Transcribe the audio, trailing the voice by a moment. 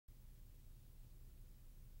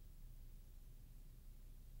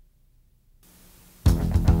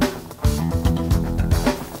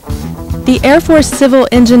The Air Force Civil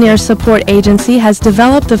Engineer Support Agency has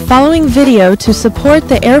developed the following video to support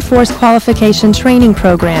the Air Force Qualification Training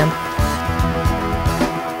Program.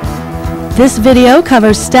 This video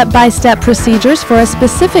covers step-by-step procedures for a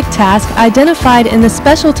specific task identified in the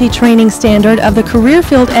Specialty Training Standard of the Career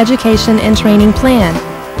Field Education and Training Plan.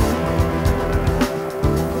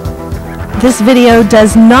 This video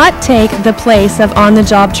does not take the place of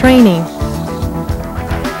on-the-job training.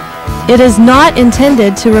 It is not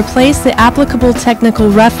intended to replace the applicable technical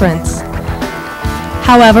reference.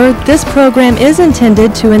 However, this program is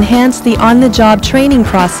intended to enhance the on-the-job training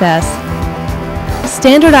process,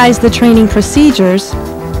 standardize the training procedures,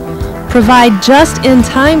 provide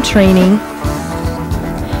just-in-time training,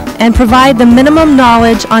 and provide the minimum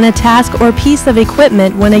knowledge on a task or piece of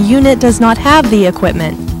equipment when a unit does not have the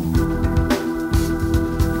equipment.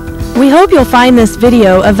 We hope you'll find this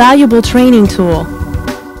video a valuable training tool.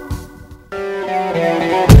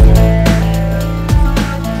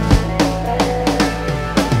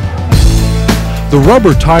 The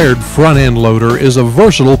rubber-tired front-end loader is a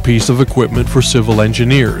versatile piece of equipment for civil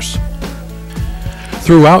engineers.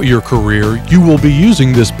 Throughout your career, you will be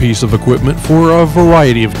using this piece of equipment for a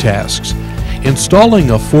variety of tasks. Installing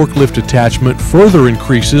a forklift attachment further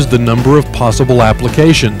increases the number of possible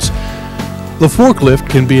applications. The forklift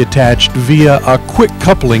can be attached via a quick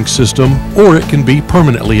coupling system, or it can be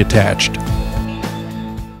permanently attached.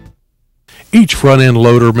 Each front-end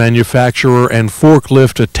loader manufacturer and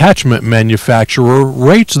forklift attachment manufacturer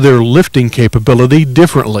rates their lifting capability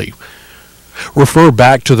differently. Refer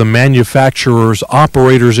back to the manufacturer's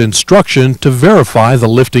operator's instruction to verify the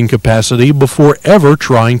lifting capacity before ever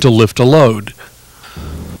trying to lift a load.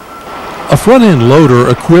 A front-end loader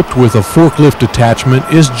equipped with a forklift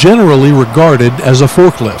attachment is generally regarded as a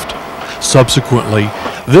forklift. Subsequently,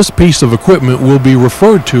 this piece of equipment will be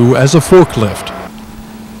referred to as a forklift.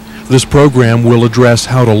 This program will address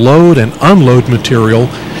how to load and unload material,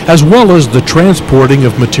 as well as the transporting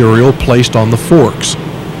of material placed on the forks.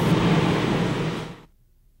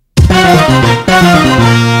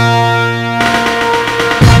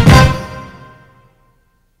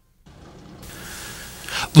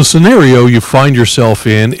 The scenario you find yourself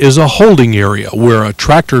in is a holding area where a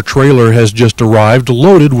tractor trailer has just arrived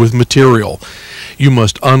loaded with material. You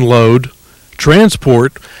must unload,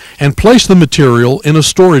 transport, and place the material in a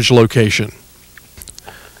storage location.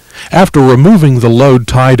 After removing the load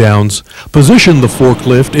tie-downs, position the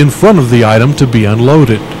forklift in front of the item to be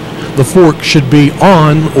unloaded. The fork should be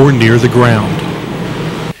on or near the ground.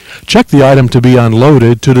 Check the item to be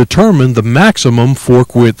unloaded to determine the maximum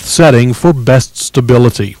fork width setting for best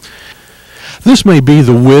stability. This may be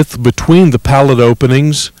the width between the pallet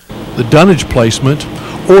openings, the dunnage placement,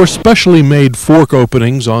 or specially made fork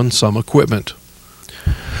openings on some equipment.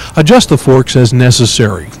 Adjust the forks as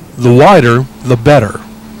necessary. The wider, the better.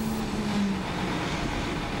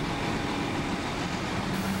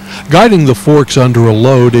 Guiding the forks under a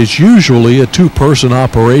load is usually a two-person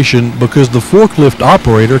operation because the forklift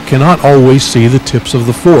operator cannot always see the tips of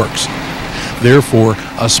the forks. Therefore,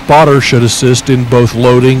 a spotter should assist in both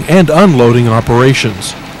loading and unloading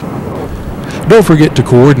operations. Don't forget to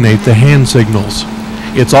coordinate the hand signals.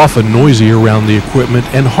 It's often noisy around the equipment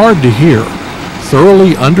and hard to hear.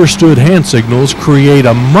 Thoroughly understood hand signals create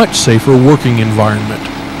a much safer working environment.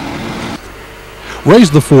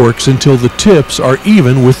 Raise the forks until the tips are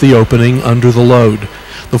even with the opening under the load.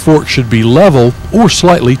 The fork should be level or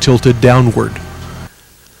slightly tilted downward.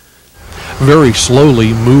 Very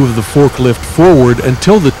slowly move the forklift forward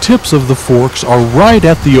until the tips of the forks are right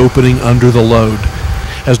at the opening under the load.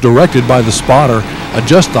 As directed by the spotter,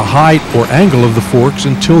 adjust the height or angle of the forks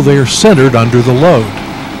until they are centered under the load.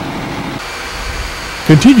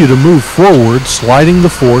 Continue to move forward, sliding the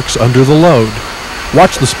forks under the load.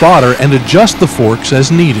 Watch the spotter and adjust the forks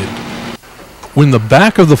as needed. When the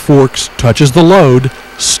back of the forks touches the load,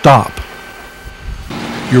 stop.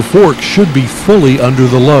 Your fork should be fully under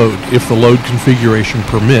the load if the load configuration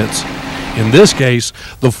permits. In this case,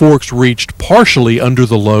 the forks reached partially under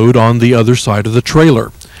the load on the other side of the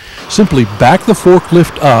trailer. Simply back the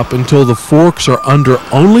forklift up until the forks are under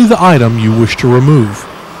only the item you wish to remove.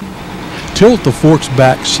 Tilt the forks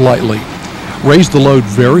back slightly. Raise the load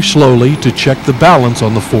very slowly to check the balance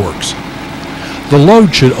on the forks. The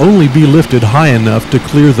load should only be lifted high enough to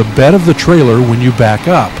clear the bed of the trailer when you back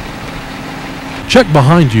up. Check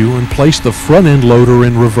behind you and place the front end loader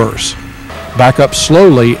in reverse. Back up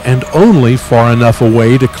slowly and only far enough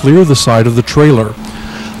away to clear the side of the trailer.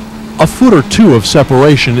 A foot or two of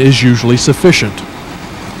separation is usually sufficient.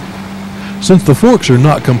 Since the forks are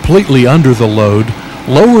not completely under the load,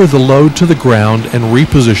 lower the load to the ground and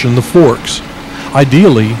reposition the forks.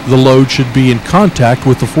 Ideally, the load should be in contact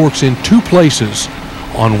with the forks in two places,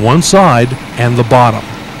 on one side and the bottom.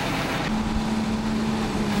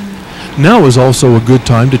 Now is also a good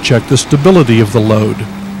time to check the stability of the load.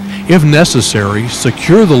 If necessary,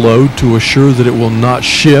 secure the load to assure that it will not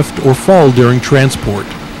shift or fall during transport.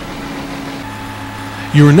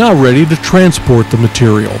 You are now ready to transport the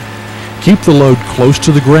material. Keep the load close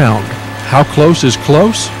to the ground. How close is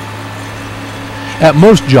close? At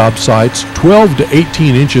most job sites, 12 to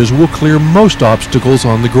 18 inches will clear most obstacles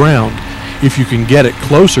on the ground. If you can get it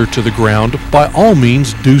closer to the ground, by all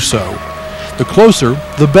means do so. The closer,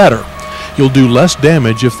 the better. You'll do less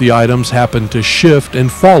damage if the items happen to shift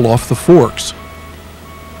and fall off the forks.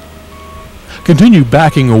 Continue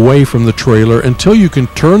backing away from the trailer until you can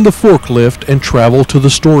turn the forklift and travel to the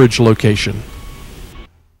storage location.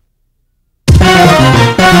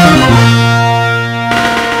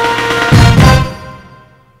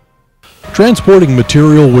 Transporting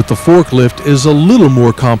material with the forklift is a little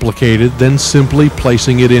more complicated than simply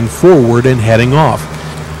placing it in forward and heading off.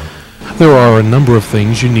 There are a number of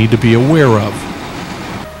things you need to be aware of.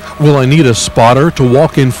 Will I need a spotter to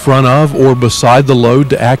walk in front of or beside the load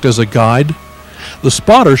to act as a guide? The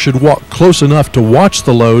spotter should walk close enough to watch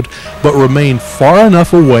the load, but remain far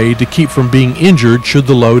enough away to keep from being injured should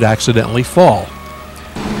the load accidentally fall.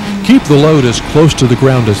 Keep the load as close to the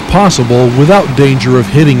ground as possible without danger of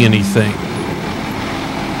hitting anything.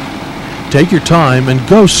 Take your time and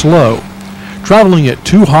go slow. Traveling at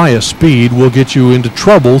too high a speed will get you into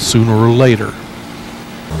trouble sooner or later.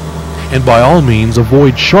 And by all means,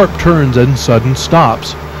 avoid sharp turns and sudden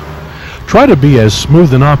stops. Try to be as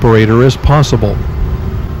smooth an operator as possible.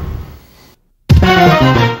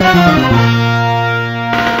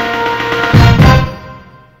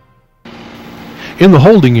 In the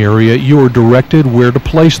holding area, you are directed where to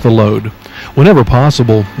place the load. Whenever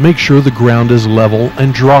possible, make sure the ground is level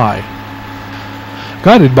and dry.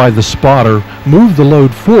 Guided by the spotter, move the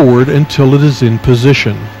load forward until it is in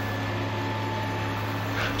position.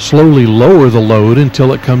 Slowly lower the load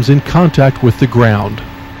until it comes in contact with the ground.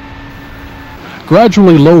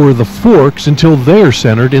 Gradually lower the forks until they are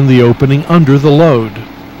centered in the opening under the load.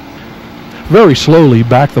 Very slowly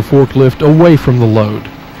back the forklift away from the load.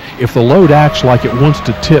 If the load acts like it wants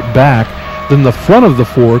to tip back, then the front of the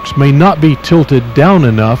forks may not be tilted down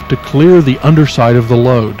enough to clear the underside of the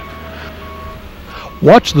load.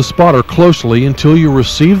 Watch the spotter closely until you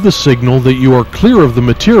receive the signal that you are clear of the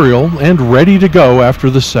material and ready to go after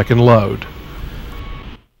the second load.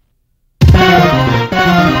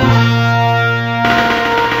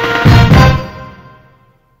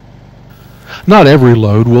 Not every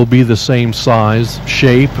load will be the same size,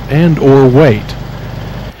 shape, and/or weight.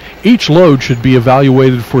 Each load should be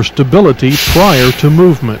evaluated for stability prior to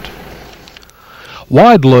movement.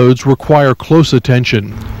 Wide loads require close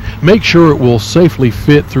attention. Make sure it will safely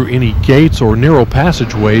fit through any gates or narrow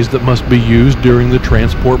passageways that must be used during the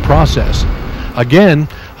transport process. Again,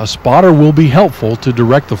 a spotter will be helpful to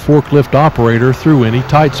direct the forklift operator through any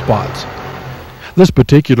tight spots. This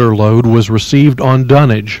particular load was received on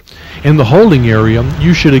dunnage. In the holding area,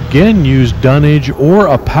 you should again use dunnage or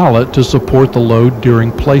a pallet to support the load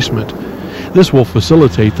during placement. This will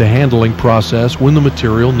facilitate the handling process when the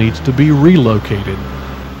material needs to be relocated.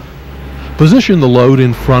 Position the load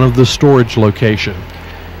in front of the storage location.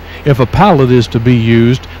 If a pallet is to be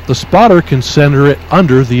used, the spotter can center it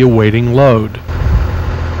under the awaiting load.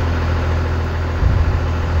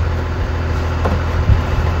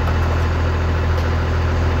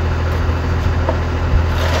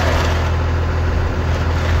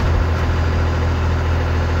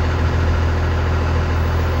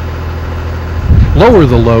 Lower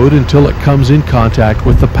the load until it comes in contact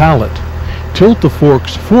with the pallet. Tilt the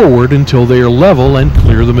forks forward until they are level and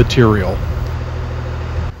clear the material.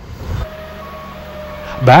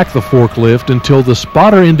 Back the forklift until the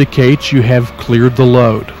spotter indicates you have cleared the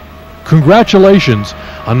load. Congratulations!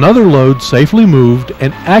 Another load safely moved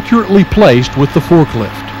and accurately placed with the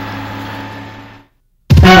forklift.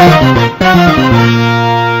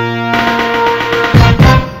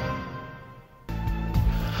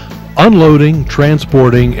 Unloading,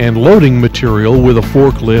 transporting, and loading material with a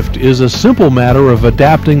forklift is a simple matter of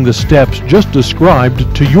adapting the steps just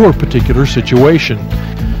described to your particular situation.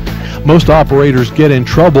 Most operators get in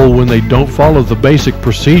trouble when they don't follow the basic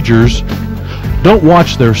procedures, don't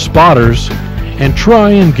watch their spotters, and try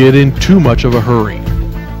and get in too much of a hurry.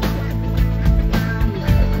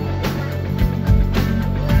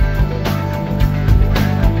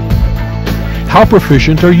 How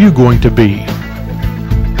proficient are you going to be?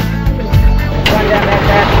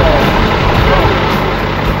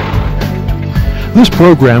 This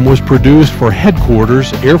program was produced for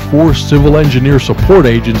Headquarters, Air Force Civil Engineer Support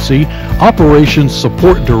Agency, Operations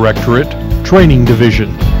Support Directorate, Training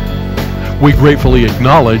Division. We gratefully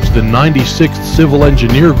acknowledge the 96th Civil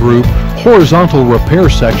Engineer Group, Horizontal Repair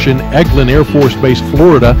Section, Eglin Air Force Base,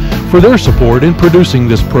 Florida, for their support in producing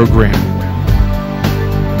this program.